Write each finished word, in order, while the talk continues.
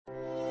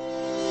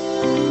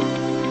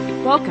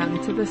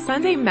Welcome to the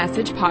Sunday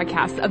Message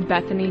podcast of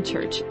Bethany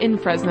Church in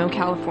Fresno,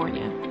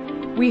 California.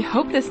 We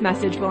hope this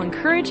message will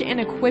encourage and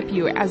equip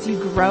you as you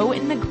grow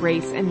in the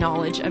grace and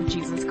knowledge of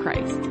Jesus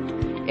Christ.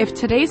 If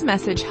today's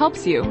message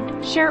helps you,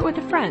 share it with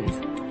a friend.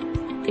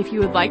 If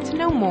you would like to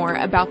know more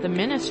about the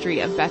ministry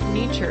of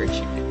Bethany Church,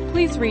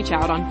 please reach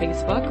out on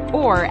Facebook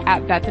or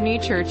at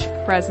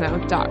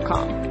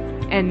bethanychurchfresno.com.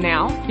 And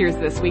now, here's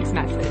this week's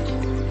message.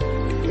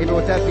 Amen.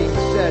 With that being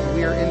said,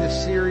 we are in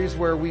this series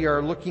where we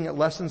are looking at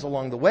lessons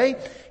along the way.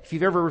 If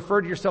you've ever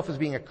referred to yourself as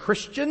being a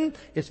Christian,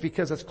 it's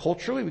because that's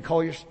culturally, we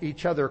call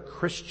each other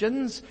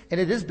Christians, and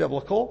it is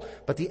biblical,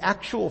 but the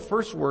actual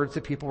first words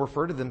that people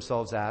refer to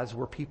themselves as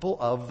were people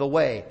of the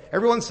way.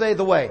 Everyone say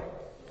the way.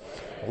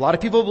 A lot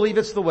of people believe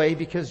it's the way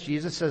because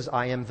Jesus says,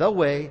 I am the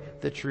way,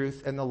 the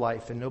truth, and the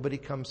life, and nobody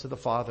comes to the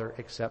Father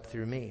except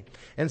through me.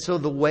 And so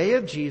the way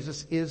of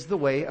Jesus is the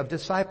way of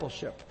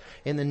discipleship.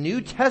 In the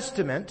New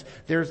Testament,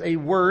 there's a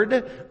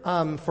word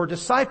for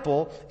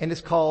disciple, and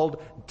it's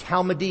called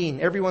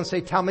talmudin. Everyone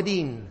say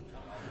talmudin.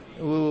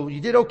 Ooh,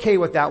 you did okay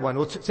with that one.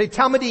 We'll say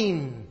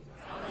talmudin.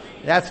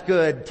 That's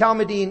good.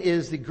 Talmudin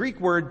is the Greek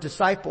word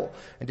disciple.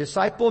 And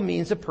disciple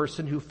means a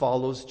person who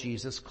follows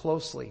Jesus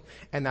closely.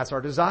 And that's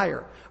our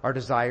desire. Our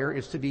desire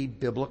is to be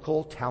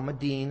biblical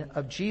talmudin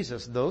of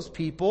Jesus. Those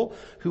people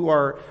who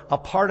are a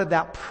part of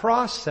that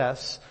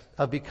process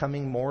of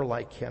becoming more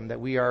like Him,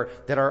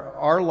 that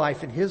our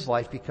life and His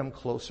life become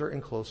closer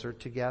and closer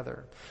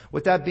together.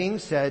 With that being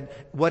said,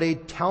 what a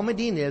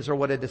talmudin is, or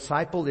what a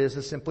disciple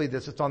is simply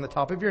this. It's on the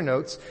top of your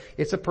notes.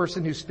 It's a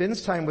person who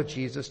spends time with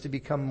Jesus to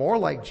become more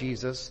like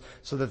Jesus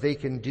so that they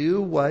can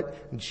do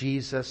what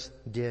Jesus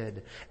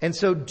did. And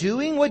so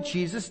doing what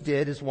Jesus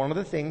did is one of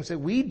the things that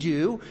we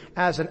do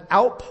as an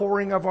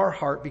outpouring of our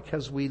heart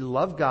because we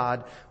love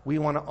God. We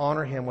want to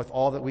honor Him with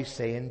all that we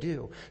say and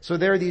do. So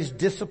there are these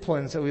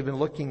disciplines that we've been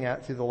looking at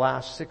through the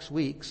last 6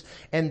 weeks.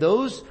 And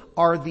those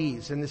are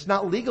these. And it's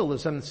not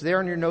legalism. It's there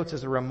in your notes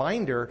as a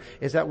reminder,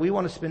 is that we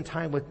want to spend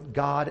time with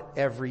God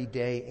every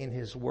day in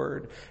His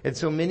Word. And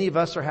so many of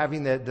us are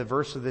having the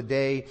verse of the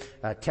day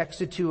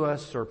texted to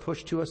us or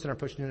pushed to us in our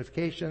push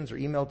notifications or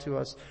emailed to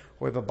us.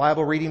 We have a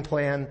Bible reading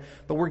plan,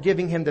 but we're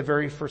giving Him the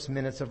very first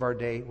minutes of our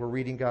day. We're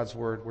reading God's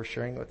Word. We're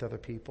sharing it with other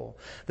people.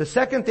 The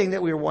second thing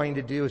that we are wanting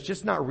to do is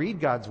just not read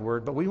God's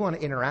Word, but we want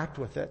to interact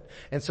with it.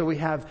 And so we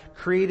have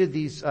created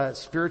these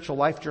spiritual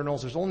life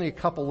journals. There's only a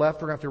couple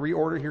left. We're going to have to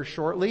reorder here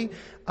shortly.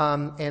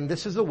 And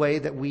this is a way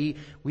that we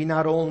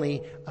not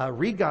only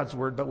read God's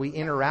Word, but we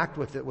interact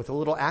with it with a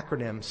little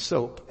acronym,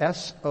 SOAP,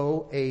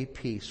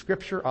 S-O-A-P,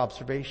 Scripture,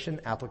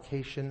 Observation,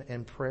 Application,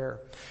 and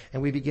Prayer.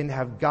 And we begin to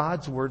have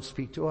God's Word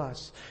speak to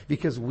us.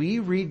 Because we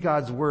read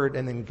God's Word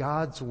and then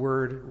God's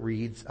Word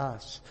reads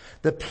us.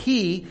 The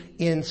P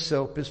in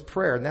SOAP is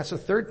prayer. And that's the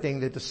third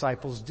thing that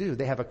disciples do.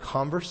 They have a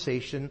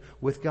conversation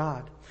with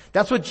God.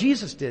 That's what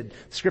Jesus did.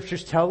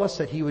 Scriptures tell us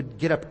that He would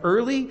get up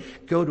early,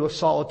 go to a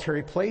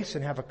solitary place,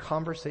 and have a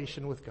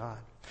conversation with God.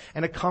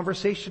 And a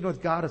conversation with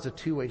God is a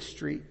two-way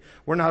street.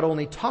 We're not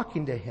only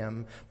talking to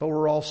Him, but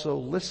we're also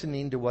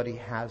listening to what He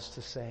has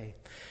to say.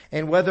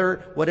 And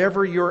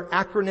whatever your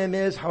acronym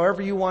is,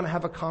 however you want to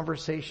have a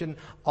conversation,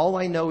 all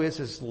I know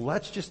is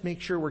let's just make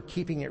sure we're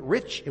keeping it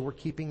rich and we're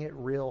keeping it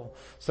real.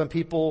 Some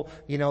people,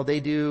 they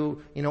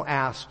do,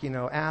 ask,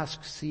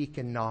 seek,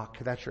 and knock.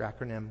 That's your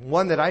acronym.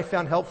 One that I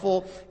found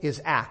helpful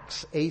is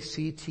ACTS,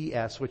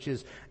 A-C-T-S, which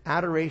is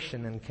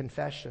adoration and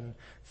confession,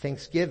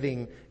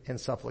 thanksgiving and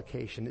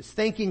supplication. It's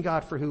thanking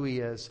God for who He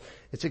is.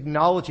 It's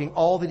acknowledging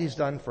all that He's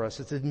done for us.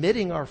 It's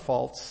admitting our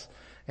faults.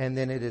 And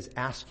then it is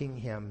asking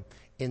Him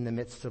in the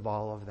midst of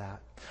all of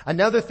that.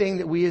 Another thing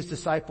that we as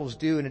disciples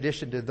do in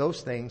addition to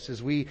those things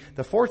is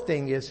the fourth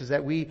thing is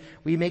that we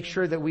make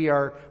sure that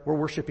we're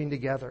worshiping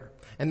together.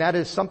 And that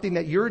is something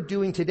that you're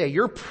doing today.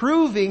 You're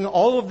proving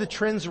all of the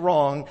trends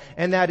wrong,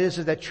 and that is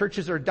that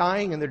churches are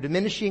dying and they're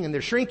diminishing and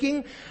they're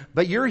shrinking.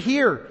 But you're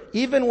here,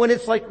 even when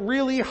it's like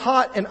really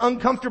hot and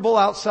uncomfortable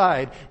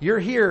outside. You're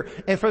here.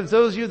 And for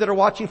those of you that are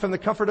watching from the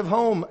comfort of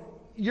home,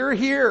 you're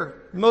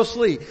here,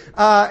 mostly.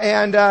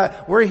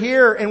 We're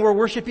here and we're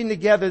worshiping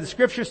together. The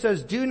Scripture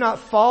says, do not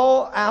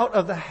fall out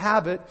of the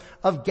habit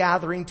of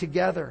gathering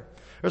together.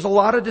 There's a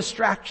lot of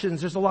distractions.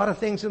 There's a lot of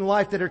things in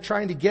life that are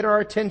trying to get our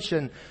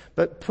attention.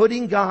 But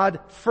putting God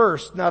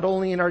first, not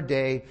only in our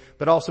day,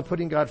 but also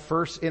putting God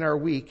first in our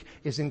week,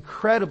 is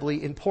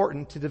incredibly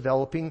important to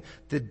developing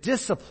the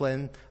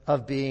discipline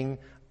of being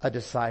a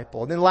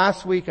disciple. And then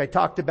last week I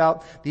talked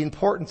about the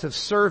importance of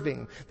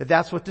serving,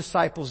 that's what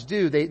disciples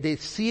do. They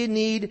see a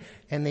need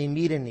and they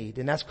meet a need.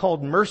 And that's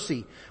called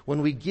mercy.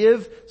 When we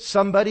give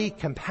somebody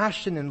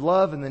compassion and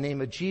love in the name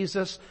of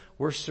Jesus,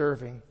 we're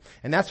serving.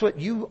 And that's what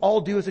you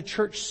all do as a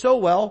church so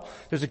well.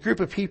 There's a group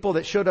of people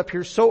that showed up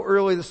here so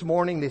early this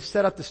morning. They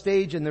set up the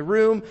stage in the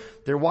room.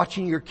 They're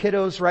watching your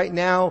kiddos right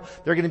now.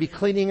 They're going to be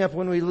cleaning up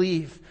when we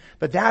leave.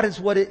 But that is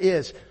what it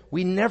is.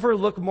 We never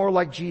look more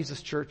like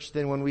Jesus, church,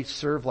 than when we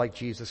serve like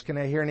Jesus. Can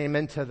I hear an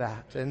amen to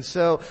that? And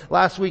so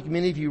last week,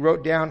 many of you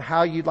wrote down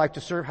how you'd like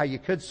to serve, how you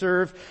could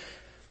serve.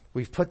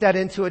 We've put that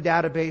into a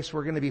database.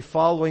 We're going to be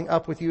following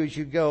up with you as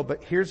you go.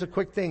 But here's a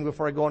quick thing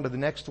before I go on to the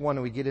next one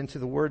and we get into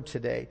the word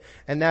today.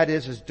 And that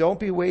is don't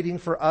be waiting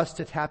for us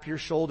to tap your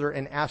shoulder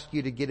and ask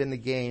you to get in the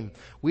game.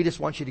 We just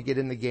want you to get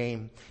in the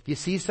game. If you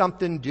see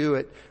something, do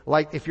it.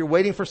 Like if you're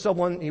waiting for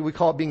someone, we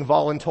call it being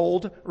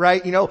voluntold,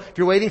 right? If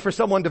you're waiting for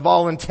someone to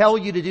volunteer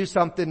you to do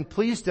something,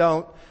 please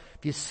don't.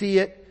 If you see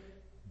it,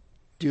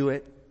 do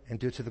it. And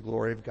do it to the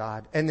glory of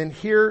God. And then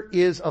here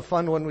is a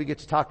fun one we get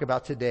to talk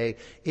about today.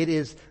 It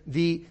is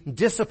the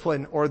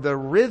discipline or the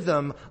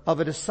rhythm of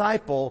a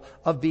disciple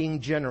of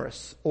being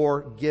generous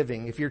or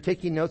giving. If you're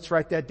taking notes,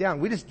 write that down.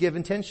 We just give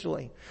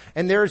intentionally.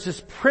 And there's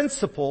this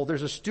principle,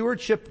 there's a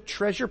stewardship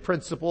treasure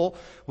principle,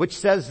 which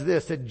says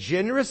this, that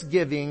generous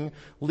giving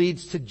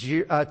leads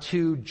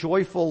to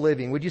joyful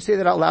living. Would you say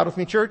that out loud with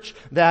me, church?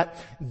 That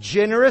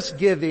generous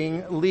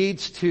giving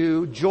leads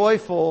to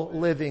joyful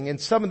living. And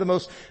some of the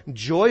most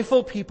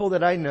joyful people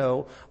that I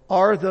know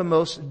are the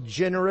most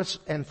generous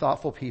and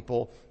thoughtful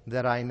people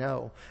that I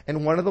know.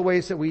 And one of the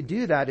ways that we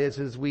do that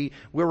is we're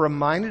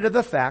reminded of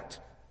the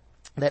fact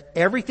that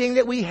everything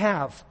that we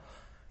have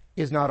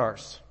is not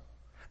ours.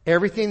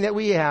 Everything that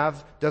we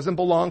have doesn't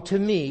belong to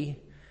me.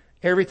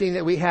 Everything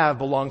that we have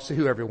belongs to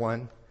who,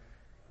 everyone?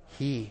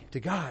 To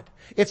God.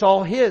 It's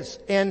all His.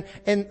 And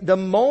the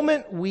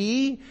moment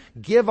we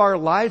give our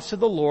lives to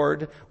the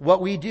Lord, what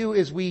we do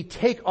is we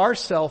take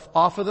ourselves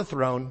off of the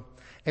throne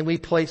and we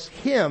place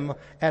Him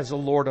as the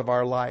Lord of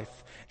our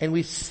life. And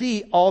we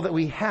see all that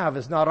we have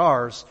is not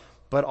ours,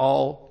 but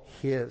all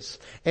His.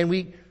 And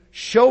we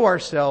show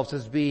ourselves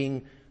as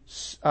being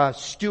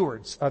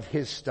stewards of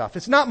His stuff.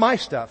 It's not my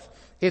stuff.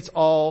 It's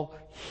all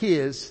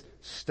His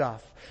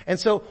stuff. And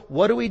so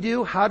what do we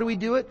do? How do we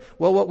do it?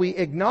 Well, what we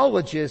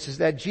acknowledge is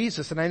that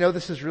Jesus, and I know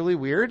this is really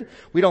weird.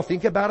 We don't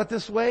think about it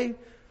this way.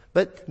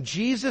 But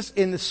Jesus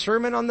in the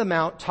Sermon on the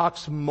Mount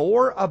talks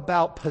more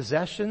about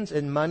possessions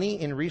and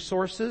money and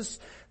resources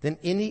than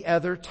any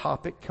other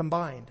topic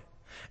combined.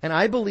 And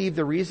I believe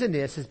the reason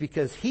is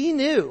because He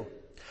knew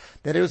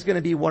that it was going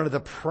to be one of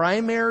the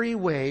primary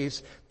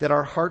ways that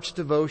our heart's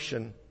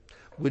devotion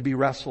would be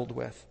wrestled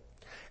with.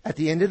 At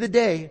the end of the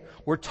day,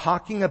 we're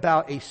talking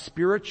about a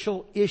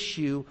spiritual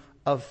issue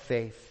of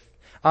faith.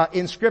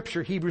 In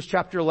Scripture, Hebrews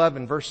chapter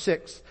 11, verse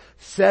 6,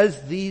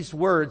 says these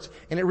words,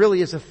 and it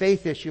really is a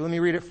faith issue. Let me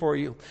read it for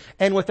you.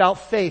 And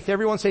without faith,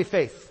 everyone say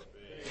faith.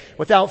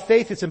 Without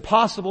faith, it's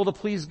impossible to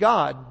please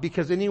God,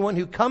 because anyone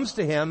who comes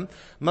to Him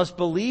must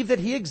believe that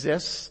He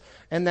exists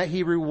and that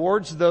He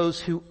rewards those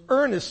who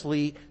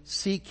earnestly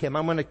seek Him.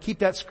 I'm going to keep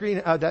that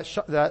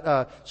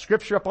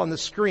scripture up on the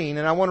screen,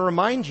 and I want to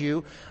remind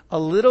you a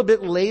little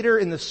bit later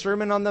in the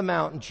Sermon on the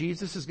Mount,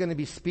 Jesus is going to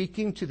be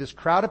speaking to this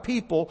crowd of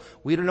people.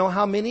 We don't know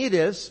how many it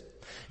is,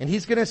 and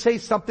He's going to say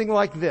something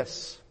like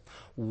this: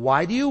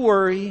 why do you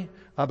worry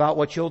about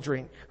what you'll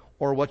drink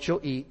or what you'll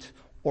eat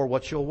or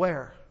what you'll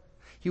wear?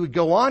 He would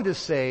go on to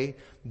say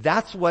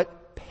that's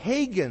what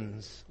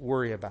pagans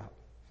worry about.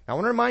 I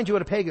want to remind you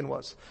what a pagan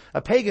was.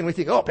 A pagan, we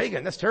think, oh,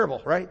 pagan, that's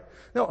terrible, right?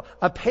 No,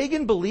 a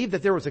pagan believed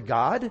that there was a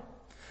God.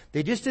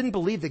 They just didn't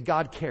believe that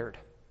God cared.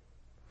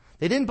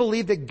 They didn't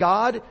believe that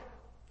God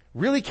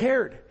really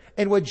cared.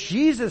 And what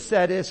Jesus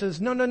said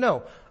is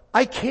no,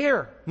 I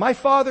care. My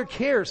Father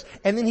cares.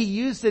 And then He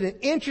used an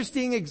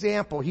interesting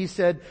example. He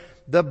said,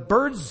 the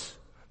birds,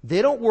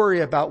 they don't worry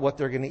about what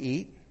they're going to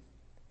eat.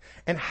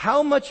 And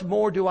how much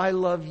more do I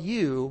love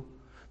you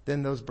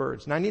than those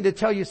birds? And I need to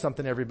tell you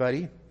something,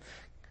 everybody.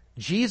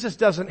 Jesus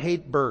doesn't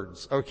hate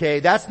birds, okay?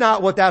 That's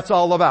not what that's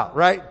all about,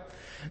 right?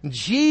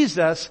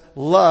 Jesus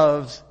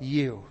loves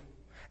you.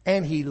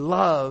 And He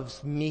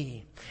loves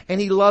me.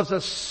 And He loves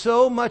us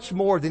so much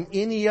more than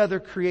any other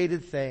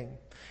created thing.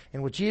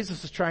 And what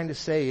Jesus is trying to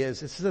say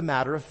is, this is a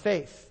matter of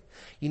faith.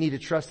 You need to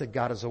trust that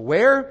God is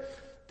aware,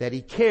 that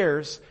He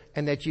cares,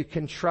 and that you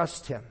can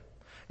trust Him.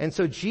 And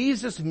so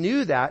Jesus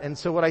knew that. And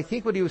so what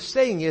He was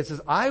saying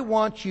is I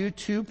want you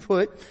to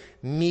put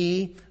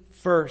me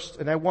first.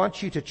 And I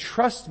want you to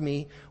trust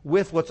me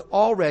with what's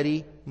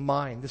already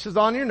mine. This is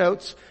on your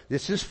notes.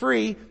 This is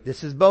free.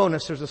 This is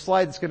bonus. There's a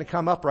slide that's going to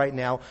come up right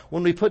now.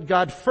 When we put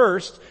God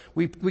first,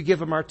 we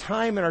give Him our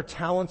time and our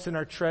talents and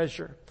our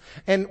treasure.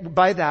 And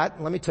by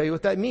that, let me tell you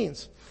what that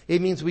means.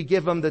 It means we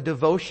give Him the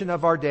devotion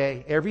of our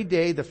day. Every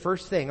day, the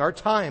first thing, our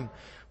time.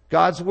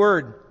 God's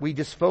Word, we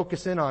just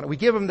focus in on it. We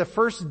give Him the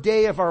first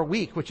day of our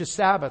week, which is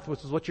Sabbath,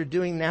 which is what you're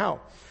doing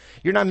now.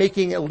 You're not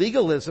making it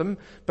legalism,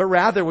 but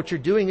rather what you're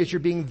doing is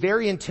you're being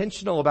very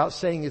intentional about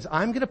saying is,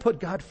 I'm going to put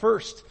God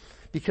first.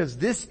 Because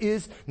this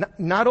is,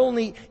 not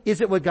only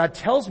is it what God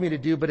tells me to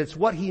do, but it's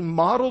what He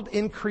modeled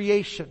in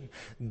creation.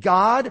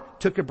 God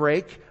took a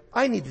break.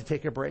 I need to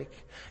take a break.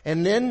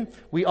 And then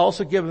we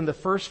also give Him the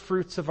first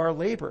fruits of our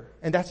labor.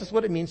 And that's just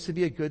what it means to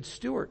be a good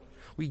steward.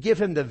 We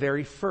give Him the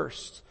very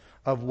first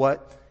of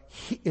what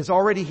is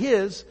already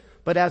His,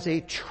 but as a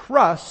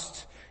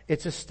trust,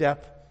 it's a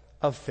step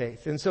of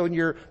faith. And so in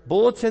your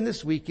bulletin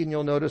this weekend,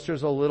 you'll notice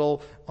there's a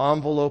little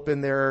envelope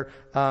in there,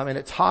 and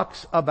it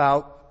talks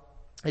about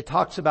It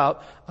talks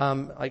about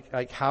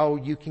like how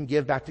you can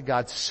give back to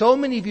God. So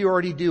many of you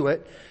already do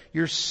it.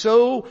 You're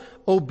so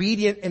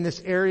obedient in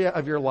this area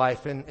of your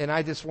life. And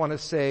I just want to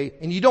say,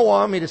 and you don't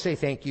want me to say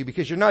thank you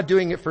because you're not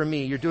doing it for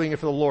me. You're doing it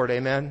for the Lord.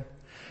 Amen.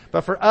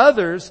 But for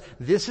others,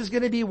 this is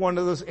going to be one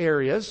of those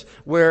areas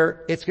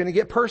where it's going to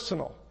get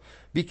personal.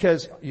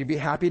 Because you'd be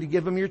happy to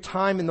give them your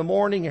time in the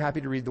morning. You're happy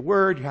to read the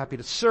Word. You're happy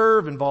to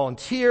serve and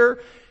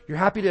volunteer. You're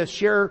happy to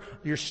share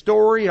your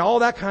story and all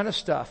that kind of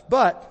stuff.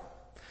 But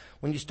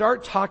when you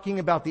start talking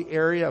about the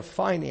area of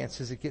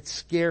finances, it gets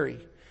scary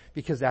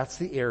because that's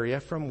the area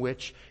from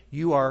which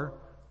you are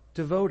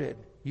devoted.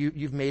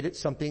 You've made it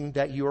something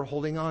that you are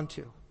holding on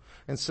to.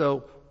 And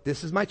so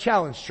this is my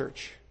challenge,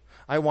 church.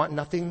 I want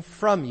nothing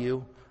from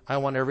you. I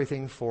want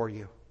everything for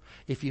you.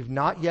 If you've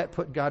not yet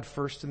put God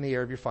first in the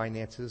area of your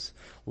finances,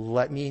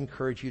 let me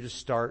encourage you to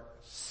start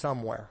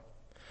somewhere.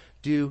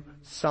 Do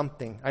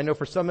something. I know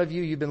for some of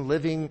you, you've been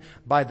living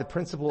by the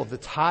principle of the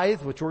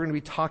tithe, which we're going to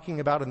be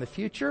talking about in the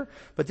future.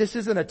 But this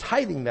isn't a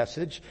tithing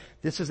message.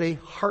 This is a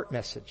heart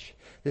message.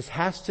 This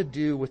has to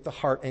do with the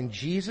heart. And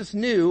Jesus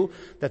knew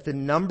that the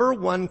number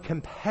one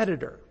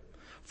competitor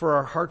for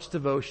our heart's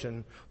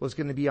devotion was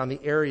going to be on the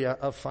area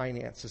of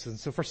finances. And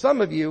so for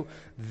some of you,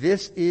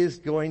 this is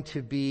going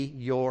to be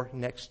your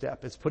next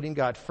step. It's putting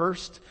God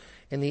first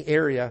in the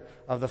area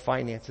of the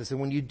finances. And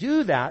when you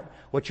do that,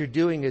 what you're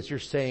doing is you're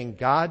saying,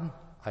 God,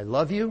 I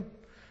love you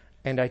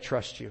and I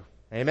trust you.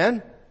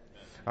 Amen?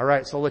 All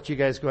right, so I'll let you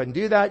guys go ahead and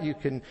do that. You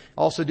can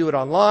also do it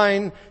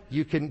online.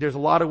 There's a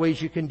lot of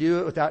ways you can do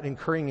it without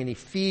incurring any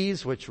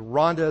fees, which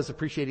Rhonda is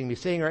appreciating me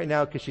saying right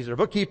now because she's our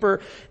bookkeeper.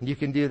 And you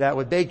can do that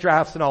with bank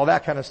drafts and all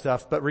that kind of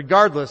stuff. But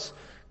regardless,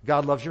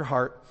 God loves your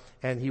heart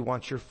and He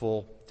wants your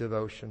full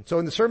devotion. So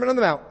in the Sermon on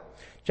the Mount,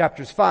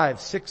 chapters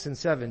 5, 6, and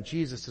 7,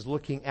 Jesus is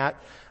looking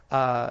at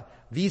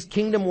these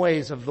kingdom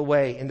ways of the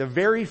way. And the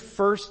very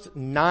first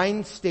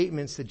 9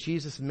 statements that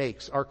Jesus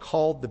makes are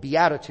called the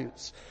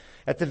Beatitudes.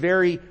 At the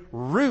very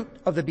root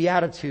of the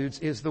Beatitudes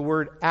is the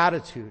word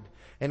attitude.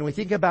 And when we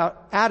think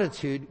about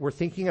attitude, we're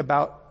thinking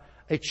about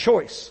a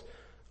choice.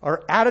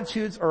 Our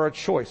attitudes are a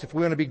choice. If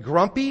we want to be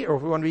grumpy or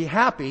if we want to be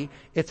happy,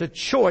 it's a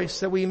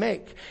choice that we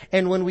make.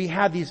 And when we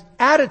have these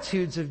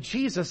attitudes of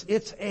Jesus,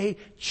 it's a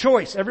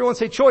choice. Everyone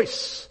say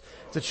choice.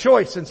 It's a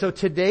choice. And so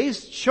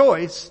today's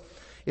choice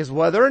is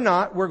whether or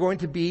not we're going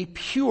to be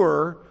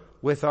pure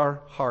with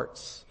our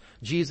hearts.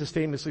 Jesus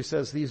famously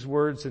says these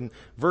words in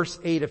verse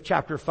 8 of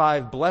chapter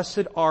 5,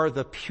 "Blessed are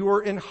the pure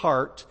in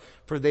heart,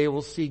 for they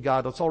will see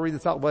God." Let's all read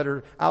this out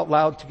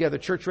loud together.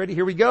 Church, ready?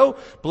 Here we go.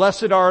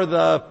 Blessed are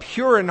the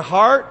pure in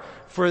heart,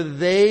 for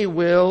they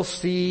will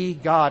see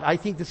God. I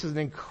think this is an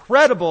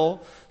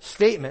incredible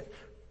statement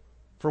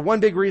for one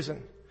big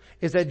reason,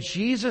 is that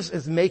Jesus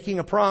is making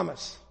a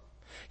promise.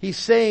 He's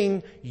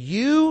saying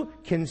you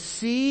can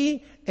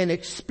see and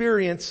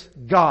experience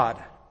God.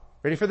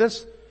 Ready for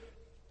this?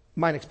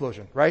 Mind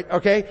explosion, right?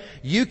 Okay.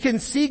 You can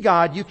see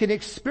God, you can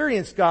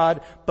experience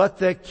God, but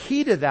the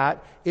key to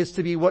that is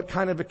to be what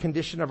kind of a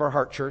condition of our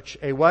heart, church?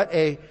 A what?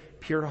 A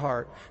pure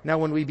heart. Now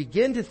when we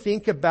begin to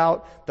think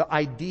about the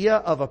idea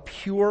of a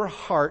pure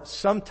heart,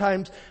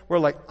 sometimes we're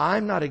like,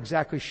 I'm not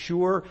exactly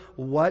sure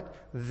what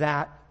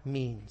that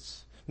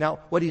means. Now,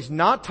 what he's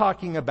not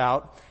talking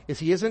about is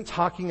he isn't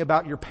talking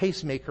about your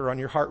pacemaker on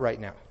your heart right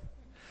now.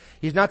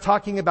 He's not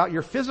talking about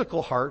your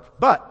physical heart,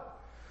 but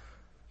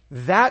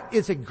that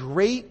is a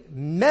great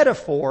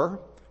metaphor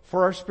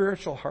for our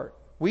spiritual heart.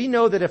 We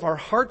know that if our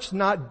heart's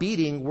not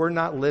beating, we're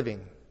not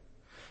living.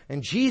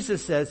 And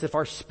Jesus says if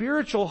our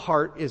spiritual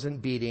heart isn't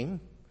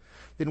beating,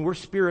 then we're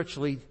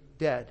spiritually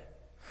dead.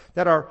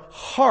 That our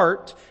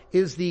heart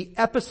is the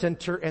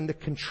epicenter and the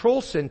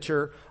control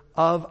center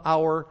of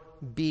our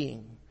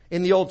being.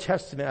 In the Old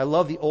Testament, I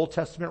love the Old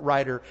Testament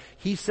writer.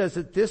 He says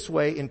it this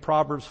way in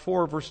Proverbs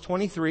 4 verse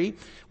 23,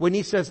 when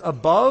he says,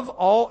 above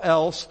all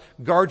else,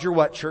 guard your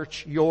what,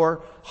 church?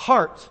 Your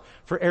heart.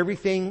 For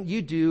everything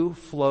you do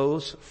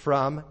flows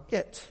from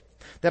it.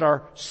 That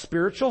our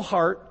spiritual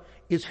heart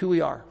is who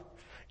we are.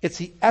 It's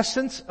the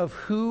essence of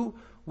who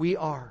we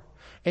are.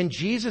 And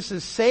Jesus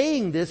is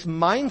saying this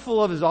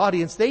mindful of his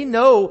audience. They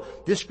know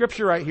this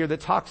scripture right here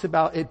that talks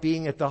about it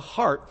being at the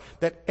heart.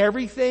 That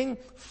everything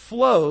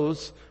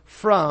flows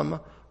from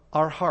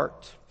our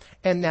heart.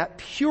 And that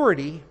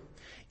purity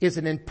is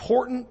an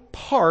important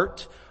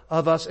part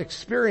of us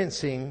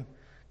experiencing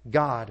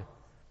God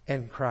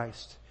and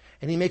Christ.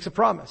 And he makes a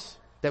promise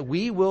that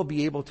we will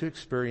be able to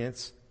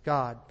experience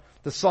God.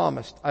 The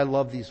psalmist, I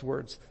love these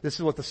words. This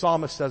is what the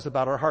psalmist says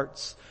about our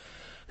hearts.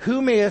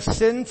 Who may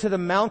ascend to the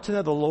mountain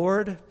of the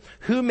Lord?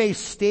 Who may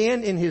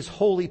stand in his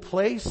holy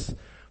place?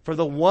 For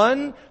the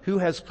one who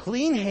has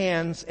clean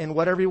hands and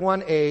what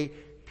everyone, a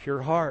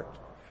pure heart,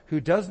 who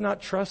does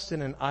not trust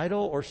in an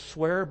idol or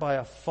swear by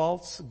a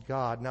false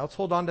god. Now let's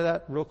hold on to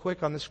that real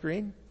quick on the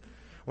screen. I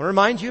want to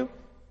remind you,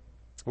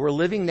 we're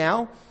living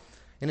now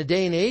in a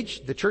day and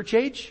age, the church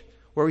age,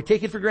 where we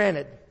take it for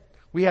granted.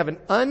 We have an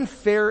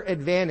unfair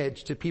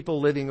advantage to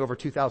people living over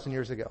 2,000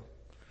 years ago.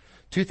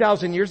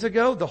 2,000 years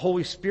ago, the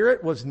Holy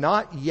Spirit was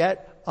not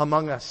yet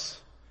among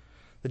us.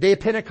 The day of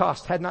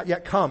Pentecost had not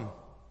yet come.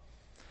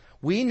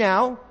 We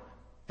now,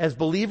 as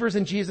believers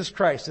in Jesus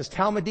Christ, as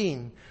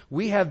Talmudim,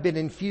 we have been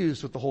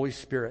infused with the Holy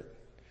Spirit.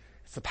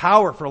 It's the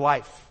power for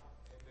life.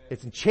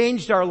 It's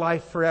changed our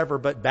life forever.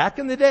 But back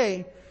in the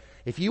day,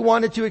 if you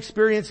wanted to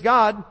experience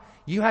God,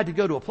 you had to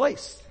go to a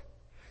place.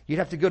 You'd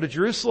have to go to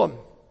Jerusalem.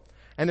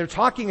 And they're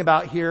talking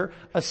about here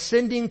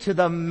ascending to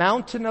the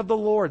mountain of the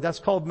Lord. That's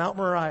called Mount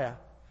Moriah.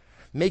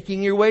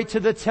 Making your way to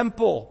the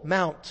Temple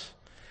Mount.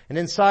 And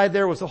inside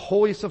there was the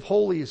holiest of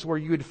holies where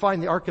you would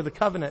find the Ark of the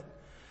Covenant.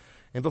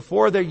 And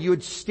before there you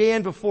would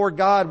stand before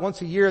God.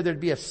 Once a year there'd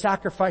be a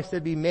sacrifice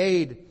that'd be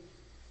made.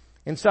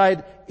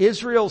 Inside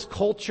Israel's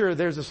culture,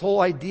 there's this whole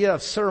idea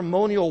of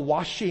ceremonial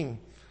washing.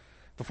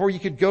 Before you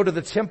could go to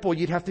the temple,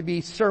 you'd have to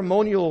be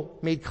ceremonial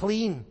made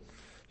clean.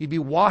 You'd be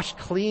washed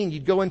clean.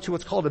 You'd go into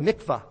what's called a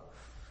mikvah.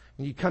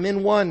 And you'd come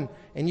in one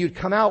and you'd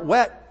come out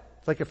wet.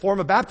 It's like a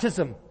form of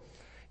baptism.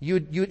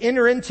 You'd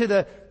enter into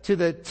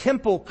the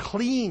temple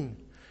clean.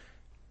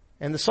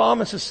 And the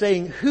psalmist is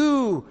saying,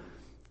 who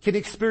can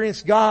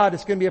experience God?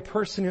 It's going to be a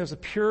person who has a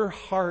pure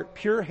heart,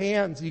 pure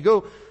hands. You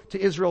go to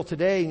Israel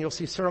today and you'll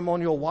see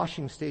ceremonial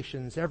washing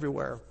stations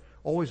everywhere.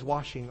 Always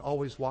washing,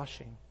 always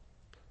washing.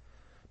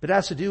 But it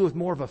has to do with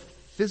more of a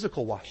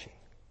physical washing.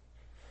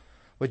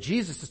 What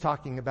Jesus is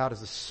talking about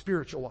is a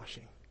spiritual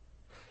washing.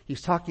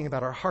 He's talking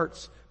about our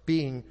hearts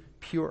being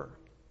pure.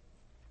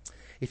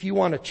 If you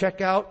want to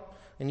check out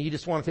and you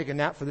just want to take a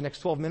nap for the next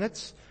 12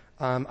 minutes,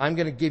 I'm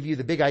going to give you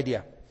the big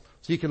idea.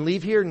 So you can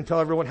leave here and tell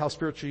everyone how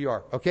spiritual you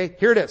are. Okay?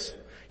 Here it is.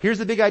 Here's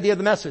the big idea of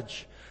the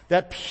message.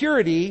 That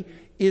purity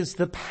is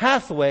the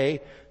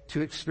pathway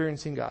to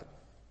experiencing God.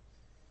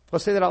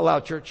 Let's say that out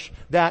loud, church.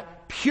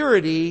 That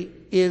purity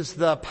is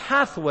the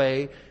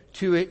pathway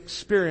to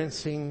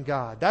experiencing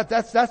God.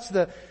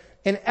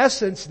 In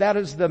essence, that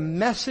is the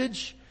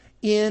message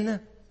in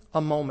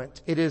a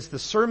moment. It is the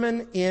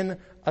sermon in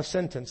a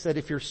sentence. That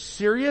if you're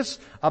serious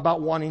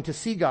about wanting to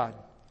see God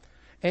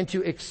and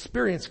to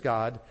experience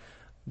God,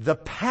 the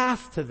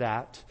path to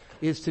that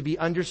is to be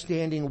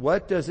understanding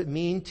what does it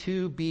mean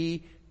to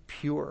be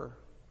pure.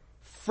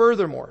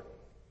 Furthermore,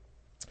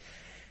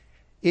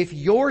 if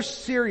you're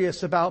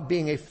serious about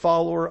being a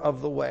follower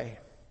of the way,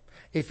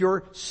 if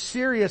you're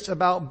serious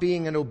about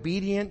being an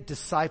obedient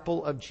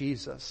disciple of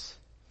Jesus,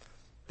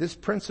 this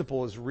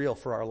principle is real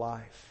for our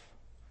life.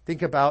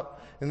 Think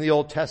about in the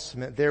Old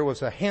Testament, there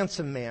was a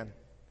handsome man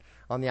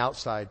on the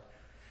outside.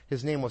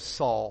 His name was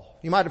Saul.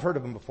 You might have heard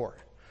of him before.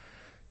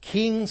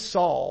 King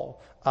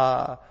Saul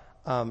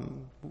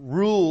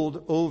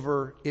ruled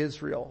over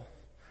Israel.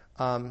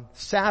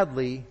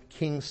 Sadly,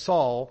 King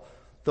Saul,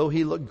 though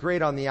he looked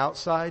great on the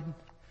outside,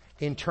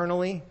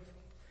 internally,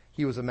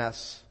 he was a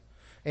mess.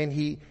 And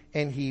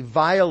he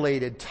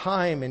violated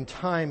time and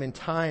time and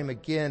time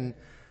again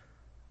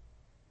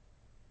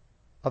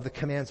of the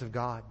commands of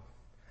God.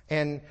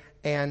 And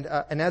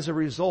as a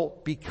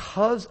result,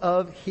 because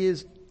of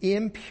his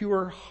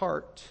impure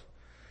heart,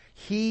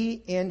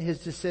 he and his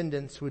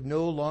descendants would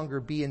no longer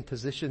be in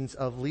positions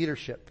of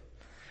leadership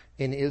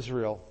in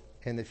Israel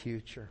in the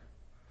future.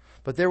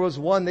 But there was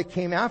one that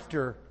came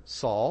after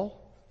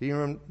Saul. Do you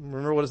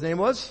remember what his name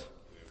was?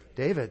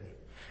 David.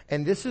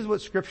 And this is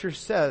what Scripture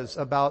says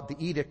about the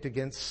edict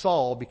against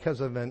Saul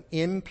because of an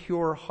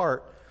impure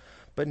heart.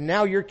 But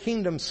now your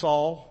kingdom,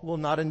 Saul, will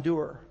not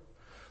endure.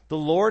 The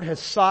Lord has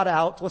sought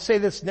out, let's say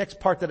this next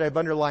part that I've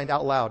underlined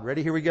out loud.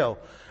 Ready? Here we go.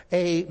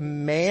 A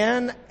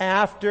man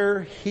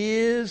after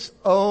his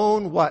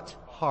own what?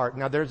 Heart.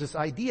 Now there's this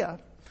idea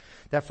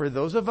that for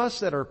those of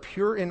us that are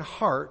pure in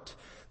heart,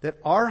 that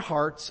our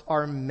hearts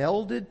are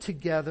melded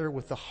together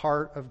with the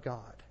heart of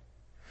God.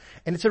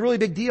 And it's a really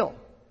big deal.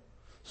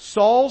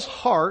 Saul's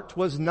heart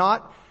was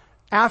not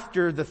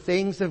after the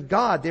things of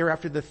God. They were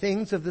after the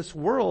things of this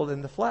world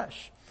and the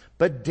flesh.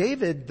 But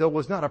David, though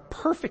was not a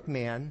perfect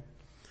man,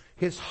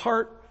 his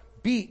heart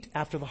beat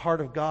after the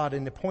heart of God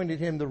and appointed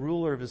him the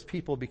ruler of his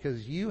people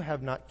because you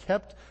have not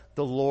kept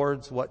the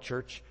Lord's what,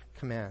 church?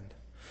 Command.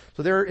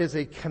 So there is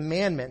a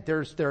commandment.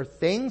 There are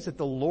things that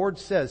the Lord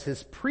says,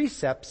 his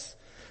precepts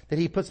that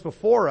he puts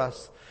before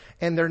us,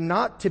 and they're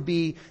not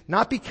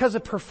because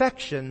of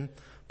perfection,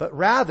 but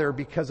rather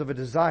because of a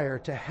desire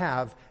to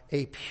have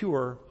a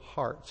pure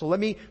heart. So let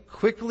me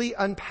quickly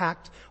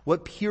unpack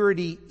what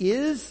purity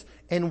is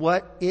and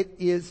what it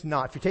is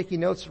not. If you're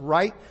taking notes,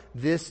 write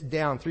this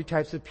down. 3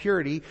 types of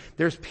purity.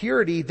 There's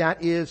purity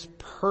that is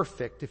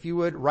perfect. If you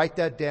would, write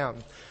that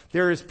down.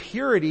 There is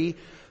purity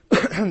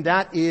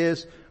that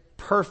is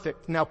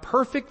perfect. Now,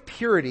 perfect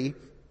purity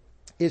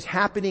is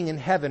happening in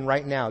heaven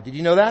right now. Did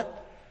you know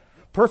that?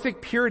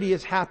 Perfect purity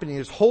is happening.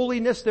 There's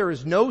holiness. There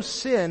is no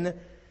sin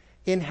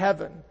in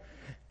heaven.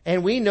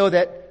 And we know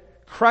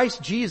that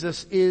Christ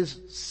Jesus is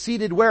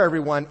seated where,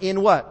 everyone?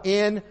 In what?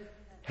 In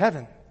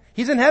heaven.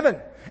 He's in heaven.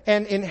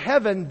 And in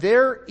heaven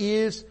there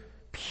is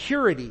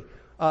purity.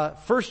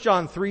 1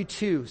 John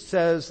 3:2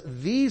 says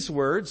these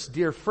words,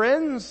 "Dear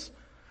friends,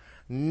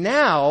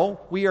 now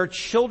we are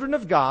children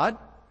of God,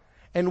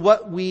 and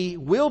what we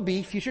will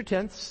be," future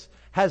tense,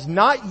 "has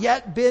not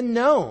yet been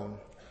known.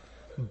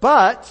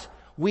 But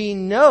we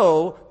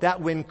know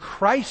that when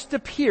Christ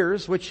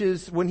appears, which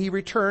is when he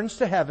returns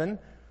to heaven,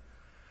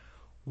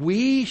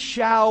 we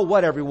shall,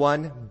 what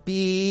everyone?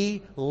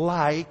 Be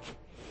like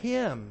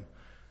him.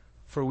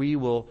 For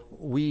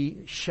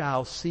we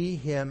shall see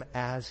him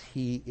as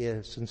he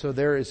is. And so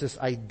there is this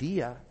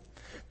idea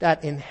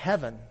that in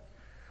heaven,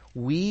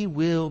 we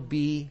will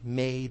be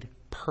made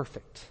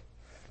perfect.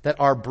 That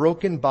our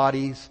broken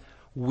bodies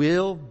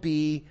will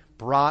be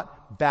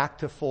brought back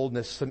to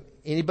fullness.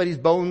 Anybody's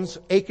bones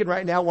aching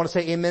right now want to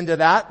say amen to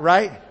that,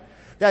 right?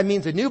 That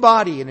means a new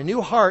body and a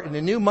new heart and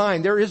a new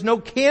mind. There is no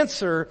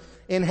cancer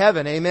in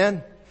heaven,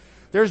 amen?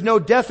 There's no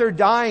death or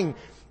dying.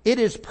 It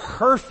is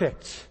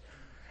perfect.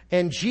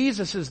 And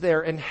Jesus is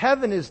there and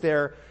heaven is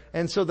there.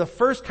 And so the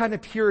first kind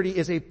of purity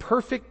is a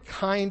perfect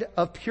kind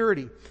of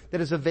purity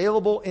that is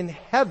available in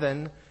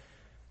heaven,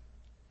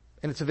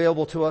 and it's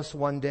available to us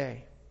one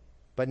day.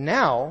 But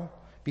now,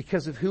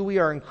 because of who we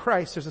are in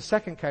Christ, there's a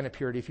second kind of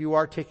purity. If you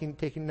are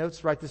taking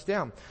notes, write this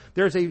down.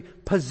 There's a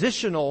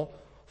positional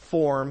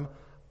form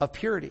of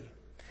purity.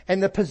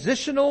 And the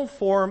positional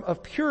form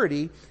of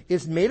purity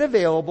is made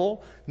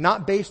available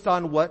not based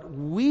on what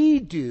we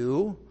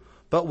do,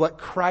 but what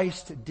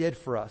Christ did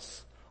for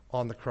us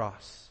on the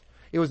cross.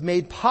 It was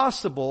made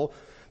possible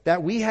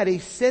that we had a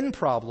sin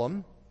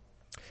problem,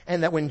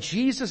 and that when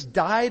Jesus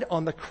died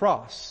on the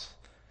cross,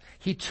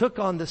 he took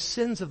on the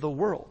sins of the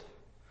world.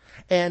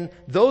 And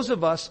those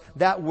of us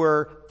that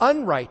were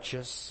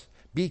unrighteous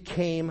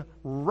became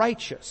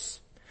righteous.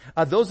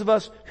 Those of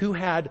us who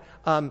had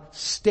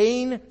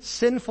stained,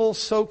 sinful,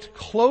 soaked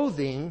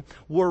clothing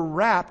were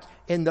wrapped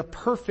in the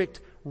perfect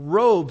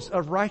robes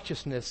of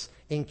righteousness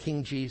in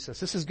King Jesus.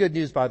 This is good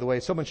news, by the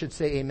way. Someone should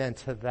say amen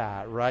to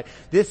that, right?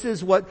 This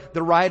is what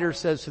the writer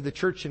says to the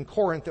church in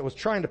Corinth that was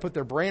trying to put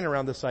their brain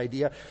around this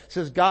idea. It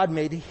says God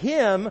made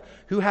him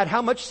who had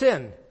how much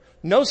sin?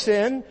 No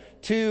sin,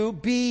 to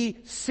be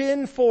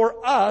sin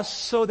for us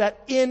so that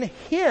in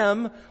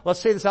him, let's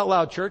say this out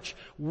loud, church,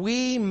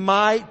 we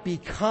might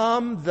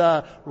become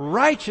the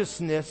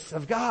righteousness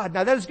of God.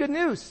 Now that is good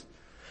news.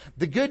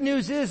 The good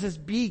news is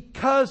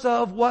because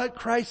of what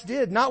Christ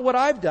did, not what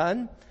I've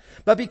done,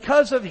 but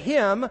because of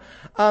him,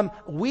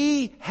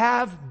 we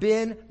have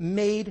been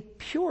made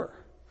pure.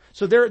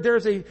 So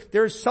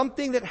there's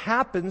something that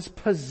happens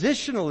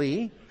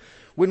positionally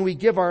when we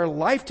give our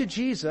life to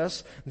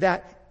Jesus,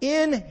 that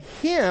in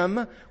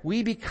him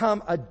we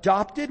become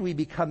adopted, we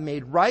become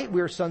made right,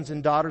 we are sons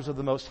and daughters of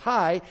the Most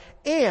High,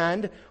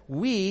 and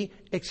we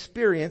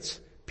experience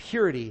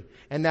purity.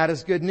 And that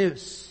is good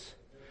news.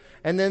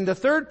 And then the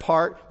third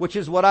part, which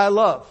is what I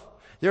love.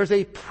 There's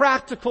a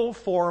practical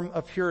form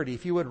of purity.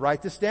 If you would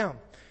write this down.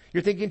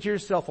 You're thinking to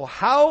yourself, well,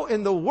 how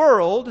in the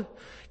world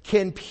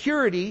can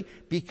purity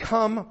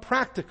become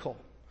practical?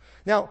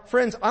 Now,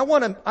 friends,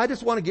 I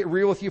just want to get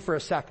real with you for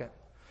a second.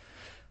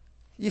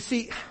 You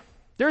see,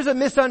 there's a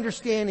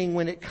misunderstanding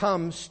when it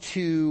comes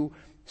to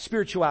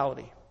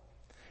spirituality.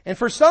 And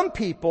for some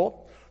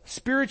people,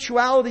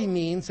 spirituality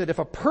means that if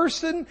a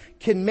person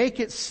can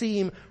make it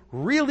seem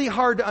really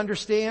hard to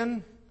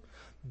understand,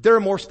 they're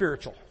more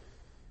spiritual.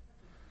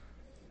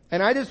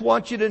 And I just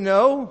want you to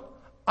know,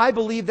 I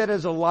believe that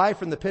is a lie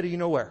from the pit of you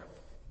know where.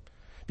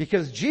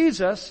 Because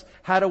Jesus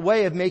had a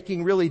way of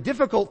making really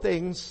difficult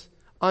things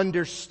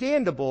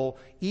understandable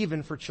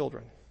even for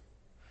children.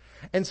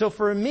 And so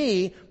for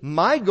me,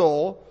 my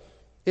goal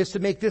is to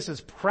make this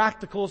as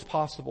practical as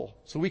possible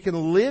so we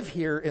can live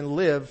here and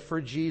live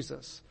for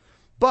Jesus.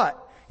 But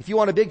if you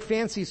want a big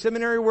fancy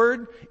seminary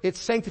word, it's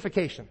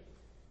sanctification.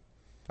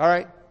 All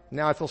right?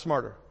 Now I feel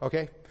smarter,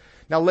 okay?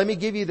 Now let me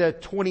give you the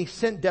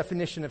 20-cent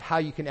definition of how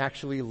you can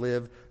actually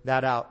live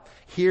that out.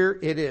 Here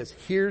it is.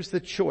 Here's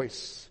the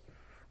choice.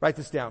 Write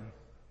this down.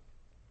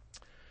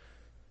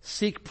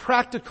 Seek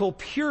practical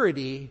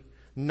purity,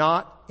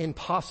 not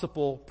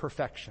impossible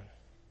perfection.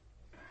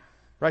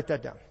 Write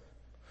that down.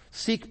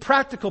 Seek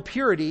practical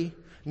purity,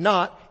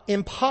 not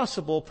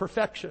impossible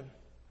perfection.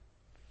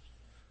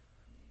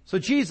 So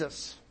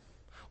Jesus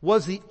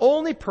was the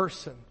only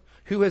person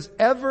who has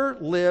ever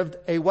lived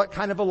a what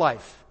kind of a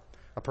life?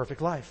 A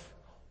perfect life.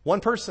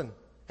 One person.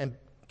 And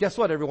guess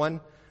what,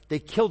 everyone? They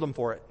killed him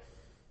for it.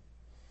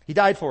 He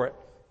died for it.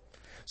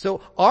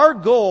 So our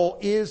goal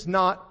is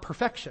not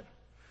perfection.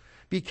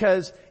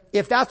 Because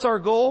if that's our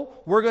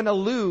goal, we're going to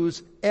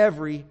lose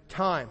every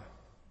time.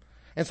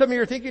 And some of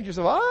you are thinking to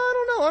yourself, I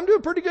don't know, I'm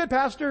doing pretty good,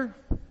 Pastor.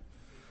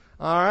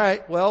 All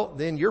right, well,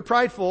 then you're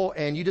prideful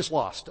and you just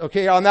lost.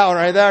 Okay, on that one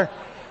right there.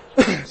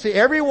 See,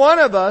 every one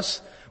of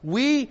us,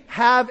 we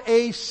have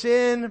a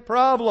sin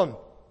problem.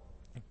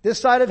 This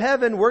side of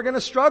heaven, we're going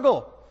to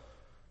struggle.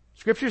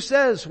 Scripture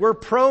says we're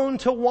prone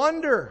to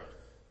wander.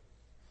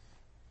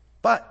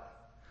 But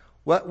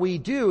what we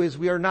do is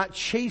we are not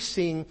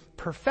chasing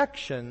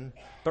perfection,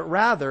 but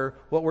rather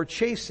what we're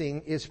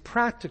chasing is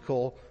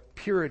practical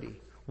purity.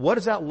 What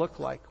does that look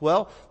like?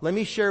 Well, let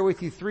me share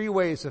with you 3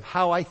 ways of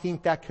how I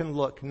think that can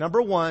look.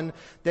 Number 1,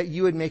 that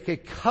you would make a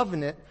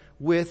covenant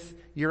with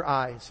your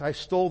eyes. I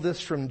stole this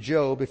from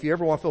Job. If you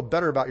ever want to feel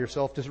better about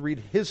yourself, just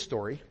read his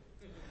story.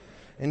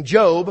 in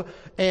Job,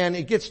 and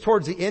it gets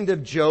towards the end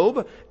of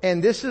Job,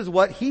 and this is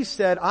what he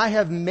said, I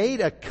have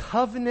made a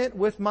covenant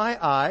with my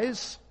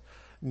eyes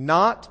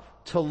not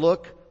to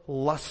look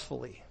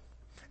lustfully.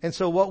 And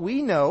so what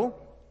we know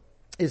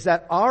is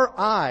that our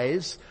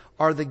eyes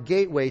are the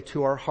gateway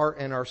to our heart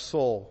and our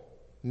soul.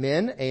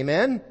 Men,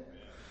 amen?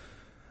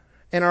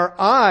 And our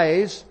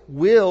eyes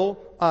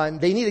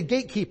they need a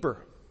gatekeeper.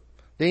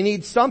 They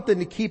need something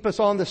to keep us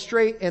on the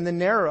straight and the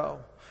narrow.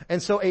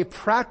 And so a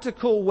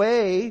practical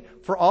way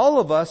for all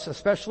of us,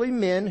 especially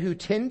men who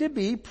tend to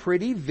be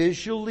pretty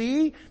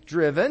visually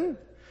driven,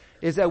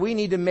 is that we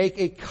need to make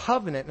a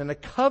covenant. And a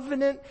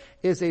covenant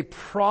is a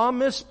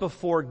promise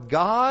before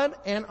God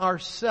and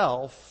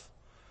ourselves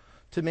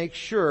to make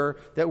sure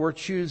that we're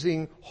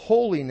choosing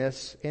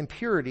holiness and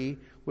purity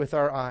with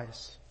our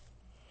eyes.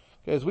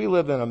 Because we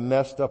live in a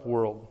messed up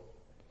world.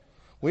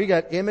 We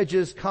got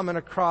images coming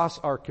across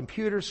our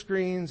computer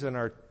screens and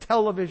our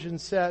television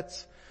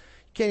sets.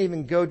 You can't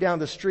even go down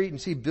the street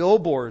and see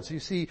billboards. You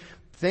see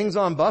things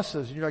on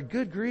buses and you're like,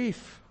 good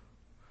grief.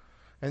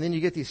 And then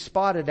you get these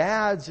spotted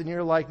ads and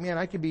you're like, man,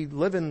 I could be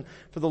living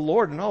for the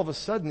Lord, and all of a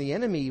sudden the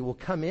enemy will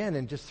come in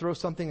and just throw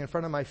something in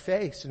front of my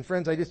face. And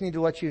friends, I just need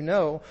to let you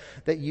know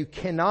that you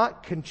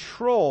cannot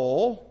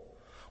control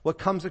what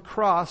comes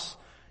across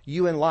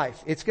you in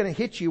life. It's going to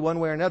hit you one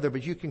way or another,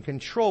 but you can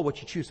control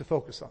what you choose to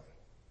focus on.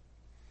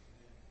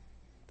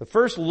 The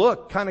first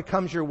look kind of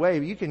comes your way,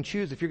 but you can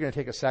choose if you're going to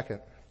take a second.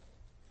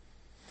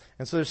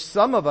 And so there's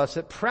some of us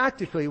that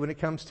practically, when it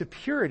comes to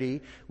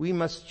purity, we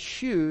must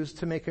choose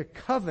to make a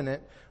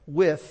covenant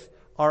with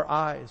our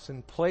eyes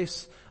and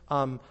place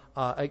a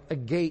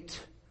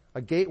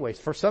gateway.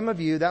 For some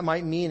of you, that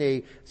might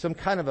mean some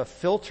kind of a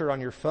filter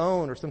on your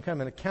phone or some kind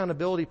of an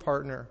accountability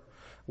partner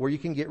where you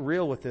can get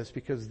real with this,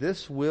 because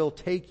this will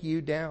take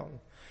you down.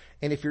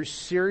 And if you're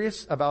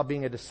serious about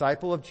being a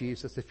disciple of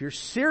Jesus, if you're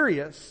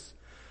serious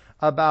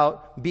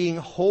about being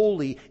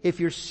holy, if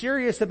you're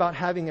serious about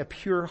having a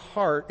pure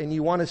heart and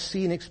you want to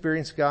see and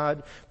experience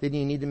God, then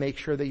you need to make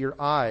sure that your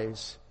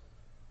eyes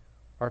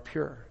are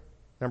pure.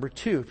 Number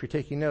 2, if you're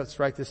taking notes,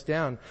 write this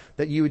down,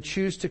 that you would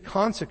choose to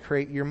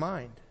consecrate your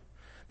mind.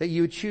 That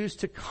you would choose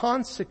to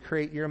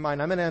consecrate your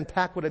mind. I'm going to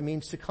unpack what it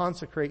means to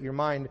consecrate your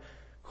mind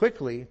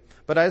quickly,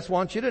 but I just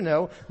want you to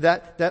know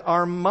that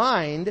our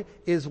mind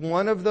is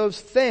one of those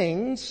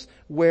things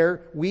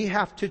where we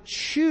have to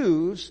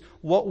choose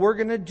what we're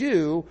going to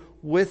do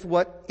with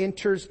what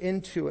enters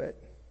into it.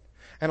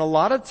 And a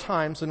lot of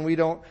times when we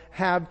don't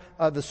have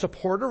the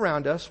support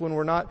around us, when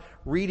we're not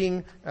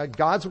reading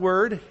God's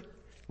Word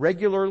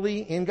regularly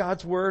in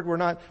God's Word, we're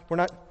not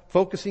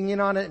focusing in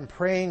on it and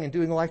praying and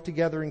doing life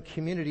together in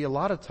community, a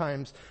lot of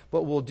times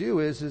what we'll do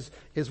is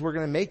we're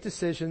going to make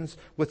decisions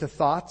with the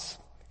thoughts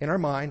in our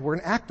mind. We're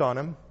going to act on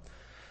them.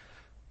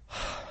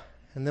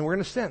 And then we're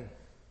going to sin.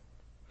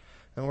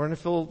 And we're going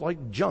to feel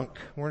like junk.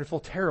 We're going to feel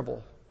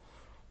terrible.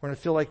 We're going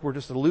to feel like we're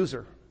just a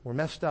loser. We're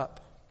messed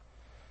up.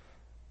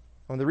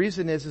 And the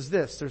reason is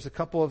this. There's a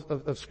couple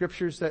of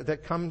scriptures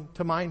that come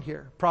to mind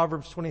here.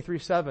 Proverbs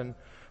 23:7.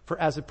 For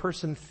as a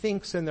person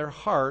thinks in their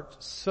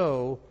heart,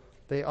 so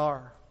they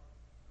are.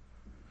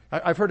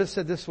 I've heard it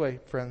said this way,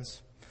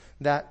 friends,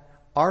 that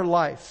our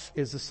life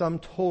is the sum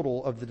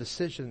total of the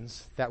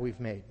decisions that we've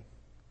made.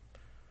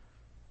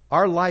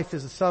 Our life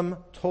is the sum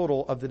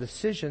total of the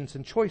decisions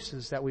and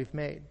choices that we've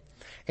made.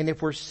 And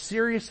if we're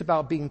serious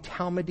about being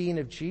Talmudine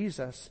of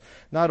Jesus,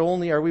 not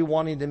only are we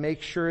wanting to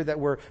make sure that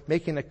we're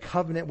making a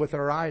covenant with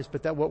our eyes,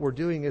 but that what we're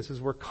doing is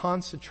we're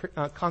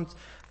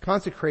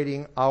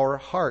consecrating our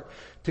heart.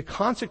 To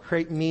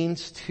consecrate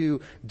means to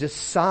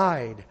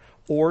decide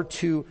or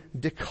to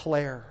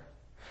declare.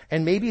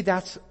 And maybe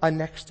that's a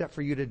next step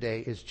for you today,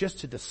 is just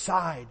to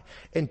decide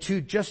and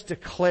to just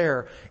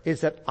declare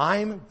is that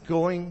I'm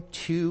going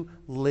to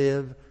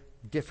live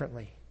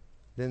differently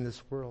than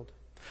this world.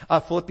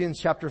 Philippians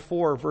chapter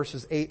 4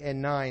 verses 8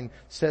 and 9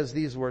 says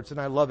these words, and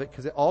I love it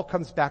because it all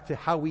comes back to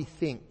how we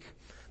think.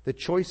 The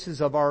choices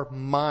of our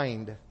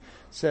mind. It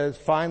says,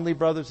 finally,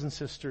 brothers and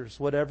sisters,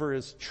 whatever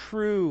is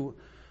true,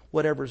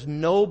 whatever is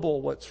noble,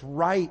 what's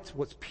right,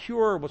 what's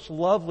pure, what's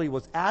lovely,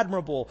 what's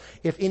admirable,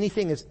 if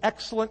anything is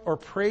excellent or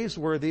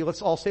praiseworthy,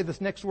 let's all say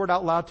this next word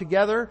out loud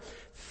together.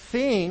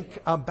 Think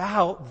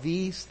about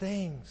these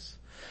things.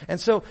 And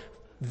so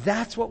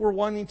that's what we're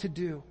wanting to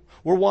do.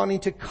 We're wanting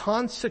to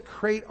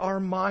consecrate our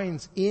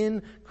minds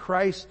in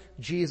Christ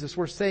Jesus.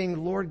 We're saying,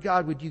 Lord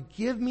God, would you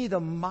give me the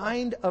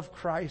mind of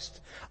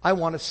Christ? I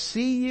want to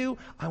see you.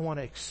 I want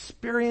to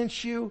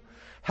experience you.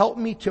 Help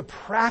me to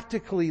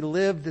practically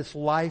live this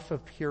life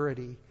of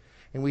purity.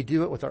 And we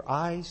do it with our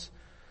eyes.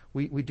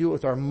 We do it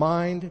with our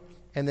mind.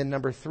 And then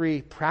number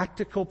 3,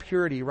 practical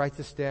purity, write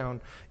this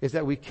down, is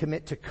that we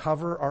commit to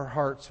cover our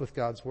hearts with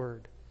God's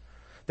Word.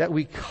 That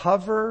we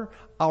cover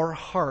our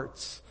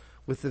hearts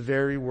with the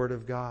very Word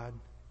of God.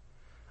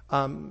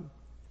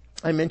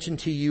 I mentioned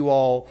to you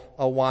all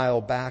a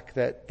while back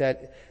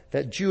that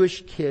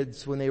Jewish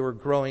kids, when they were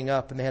growing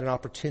up and they had an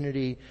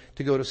opportunity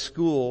to go to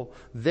school,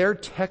 their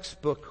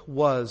textbook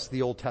was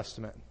the Old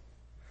Testament.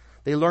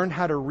 They learned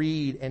how to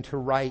read and to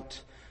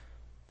write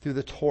through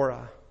the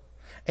Torah.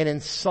 And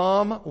in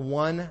Psalm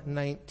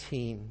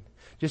 119,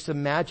 just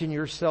imagine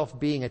yourself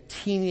being a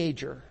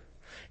teenager.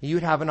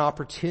 You'd have an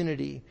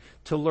opportunity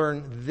to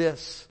learn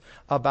this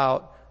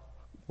about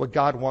what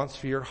God wants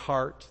for your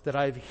heart. That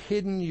I've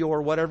hidden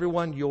your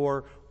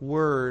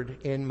word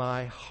in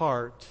my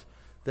heart,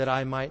 that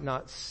I might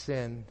not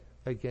sin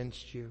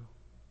against you.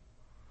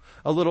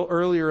 A little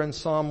earlier in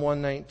Psalm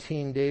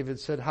 119, David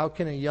said, how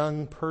can a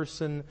young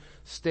person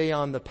stay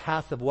on the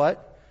path of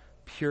what?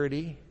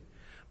 Purity.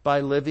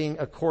 By living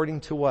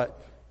according to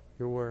what?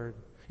 Your word.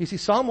 You see,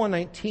 Psalm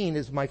 119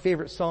 is my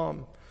favorite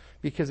psalm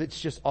because it's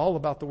just all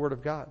about the Word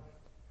of God.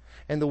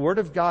 And the Word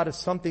of God is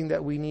something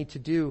that we need to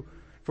do.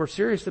 If we're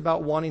serious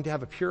about wanting to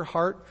have a pure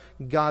heart,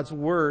 God's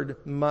Word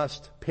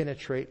must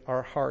penetrate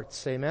our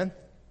hearts. Amen?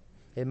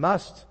 It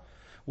must.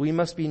 We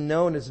must be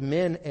known as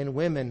men and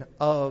women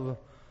of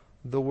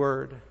the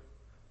Word.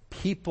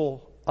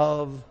 People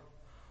of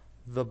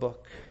the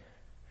book.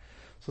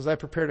 So as I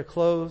prepare to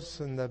close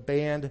and the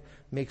band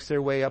makes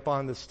their way up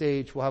on the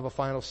stage, we'll have a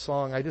final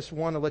song. I just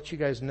want to let you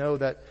guys know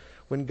that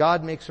when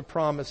God makes a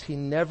promise, He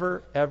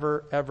never,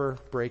 ever, ever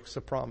breaks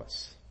a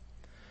promise.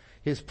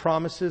 His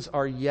promises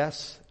are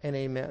yes and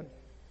amen.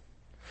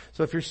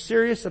 So if you're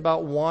serious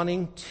about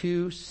wanting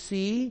to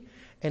see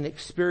and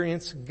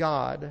experience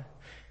God,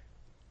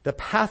 the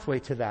pathway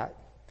to that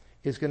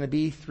is going to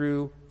be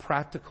through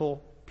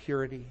practical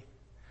purity.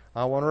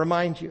 I want to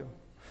remind you,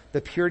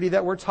 the purity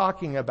that we're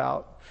talking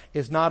about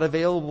is not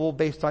available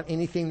based on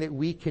anything that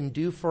we can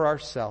do for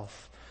ourselves,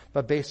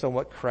 but based on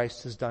what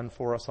Christ has done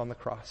for us on the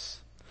cross.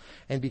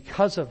 And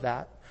because of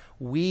that,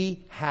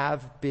 we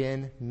have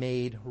been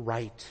made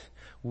right.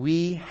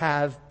 We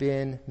have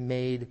been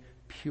made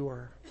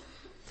pure.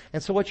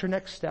 And so what's your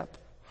next step?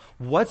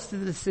 What's the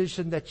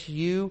decision that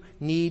you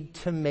need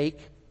to make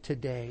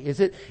today? Is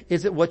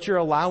it what you're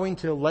allowing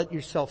to let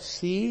yourself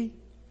see?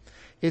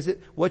 Is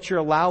it what you're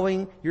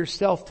allowing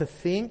yourself to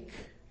think?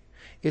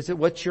 Is it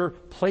what you're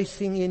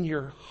placing in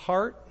your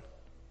heart?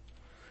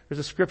 There's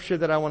a scripture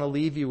that I want to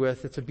leave you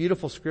with. It's a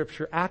beautiful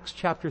scripture. Acts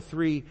chapter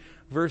 3,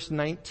 verse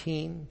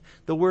 19.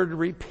 The word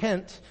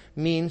repent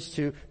means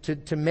to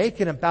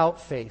make an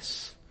about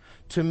face,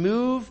 to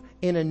move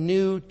in a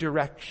new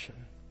direction.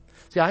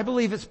 See, I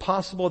believe it's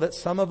possible that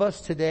some of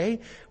us today,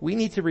 we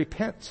need to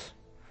repent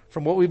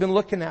from what we've been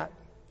looking at,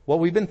 what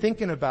we've been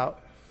thinking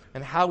about,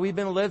 and how we've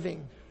been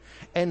living.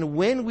 And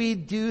when we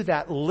do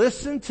that,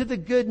 listen to the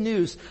good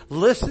news.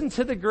 Listen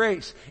to the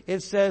grace.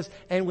 It says,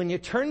 and when you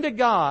turn to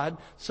God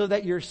so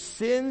that your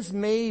sins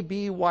may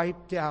be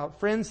wiped out.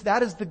 Friends,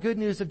 that is the good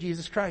news of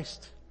Jesus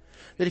Christ.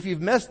 That if you've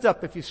messed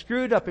up, if you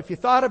screwed up, if you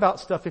thought about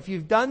stuff, if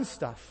you've done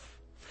stuff,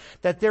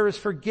 that there is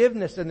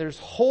forgiveness and there's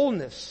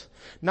wholeness,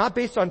 not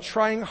based on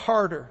trying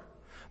harder,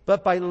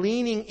 but by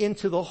leaning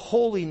into the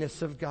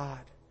holiness of God.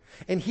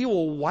 And He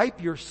will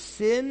wipe your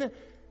sin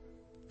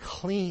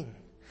clean.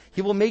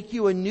 He will make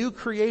you a new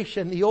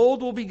creation. The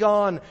old will be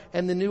gone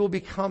and the new will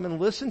become. And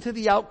listen to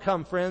the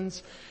outcome,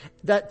 friends.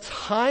 That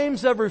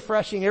times of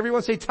refreshing,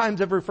 everyone say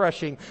times of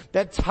refreshing.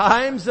 That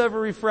times of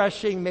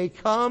refreshing may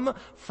come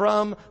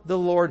from the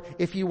Lord.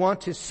 If you want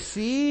to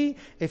see,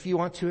 if you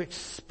want to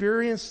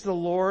experience the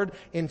Lord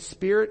in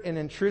spirit and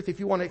in truth,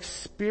 if you want to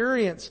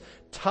experience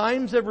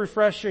times of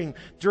refreshing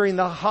during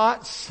the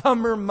hot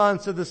summer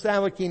months of the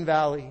San Joaquin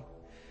Valley,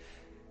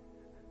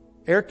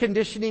 air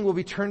conditioning will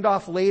be turned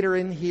off later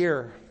in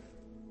here.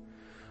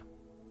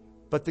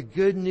 But the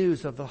good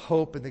news of the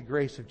hope and the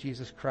grace of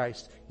Jesus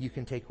Christ you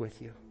can take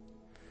with you.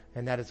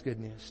 And that is good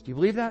news. Do you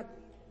believe that?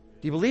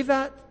 Do you believe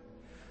that?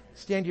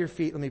 Stand to your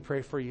feet. Let me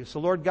pray for you.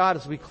 So Lord God,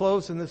 as we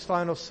close in this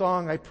final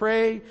song, I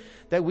pray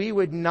that we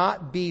would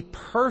not be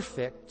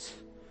perfect,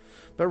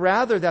 but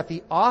rather that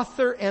the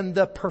author and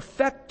the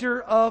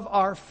perfecter of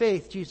our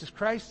faith, Jesus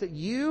Christ, that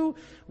you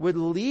would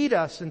lead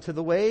us into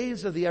the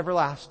ways of the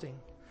everlasting.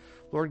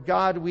 Lord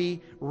God,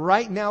 we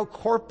right now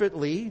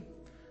corporately,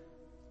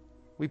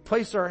 we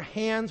place our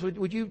hands.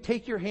 Would you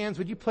take your hands?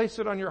 Would you place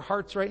it on your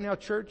hearts right now,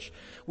 church?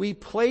 We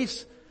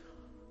place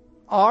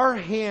our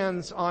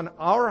hands on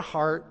our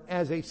heart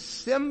as a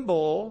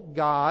symbol,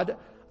 God,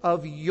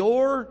 of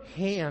your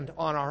hand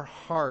on our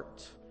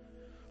heart.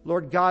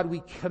 Lord God,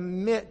 we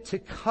commit to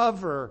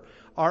cover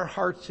our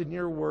hearts in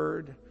your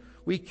word.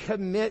 We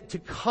commit to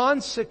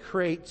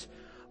consecrate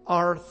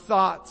our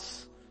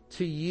thoughts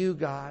to you,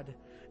 God.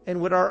 And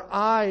would our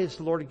eyes,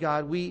 Lord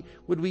God,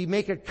 would we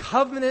make a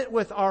covenant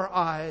with our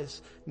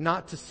eyes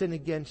not to sin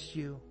against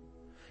you.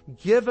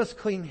 Give us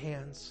clean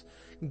hands.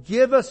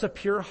 Give us a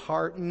pure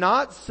heart,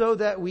 not so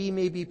that we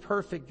may be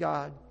perfect,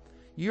 God.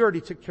 You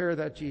already took care of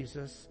that,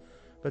 Jesus.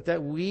 But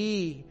that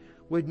we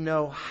would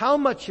know how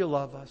much you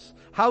love us,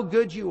 how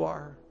good you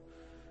are.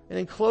 And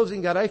in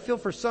closing, God, I feel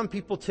for some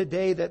people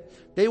today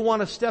that they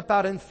want to step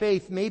out in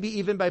faith, maybe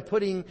even by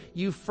putting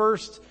you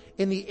first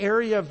in the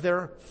area of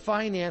their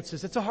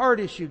finances. It's a hard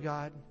issue,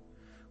 God.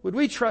 Would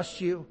we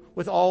trust you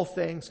with all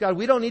things? God,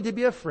 we don't need to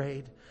be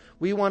afraid.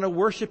 We want to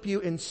worship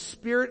you in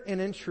spirit and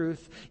in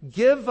truth.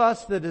 Give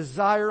us the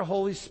desire,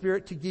 Holy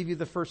Spirit, to give you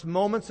the first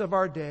moments of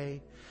our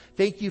day.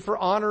 Thank you for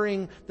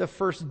honoring the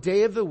first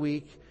day of the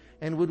week.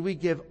 And would we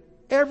give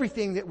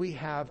everything that we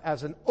have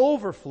as an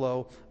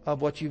overflow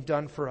of what you've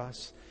done for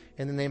us.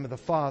 In the name of the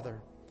Father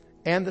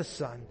and the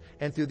Son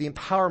and through the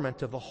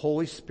empowerment of the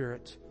Holy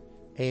Spirit.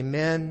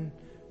 Amen.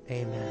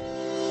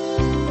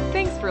 Amen.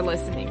 Thanks for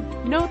listening.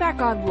 Know that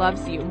God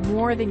loves you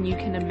more than you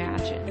can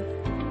imagine.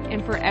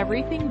 And for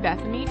everything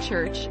Bethany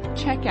Church,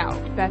 check out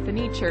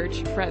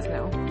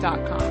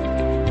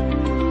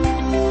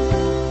BethanyChurchFresno.com.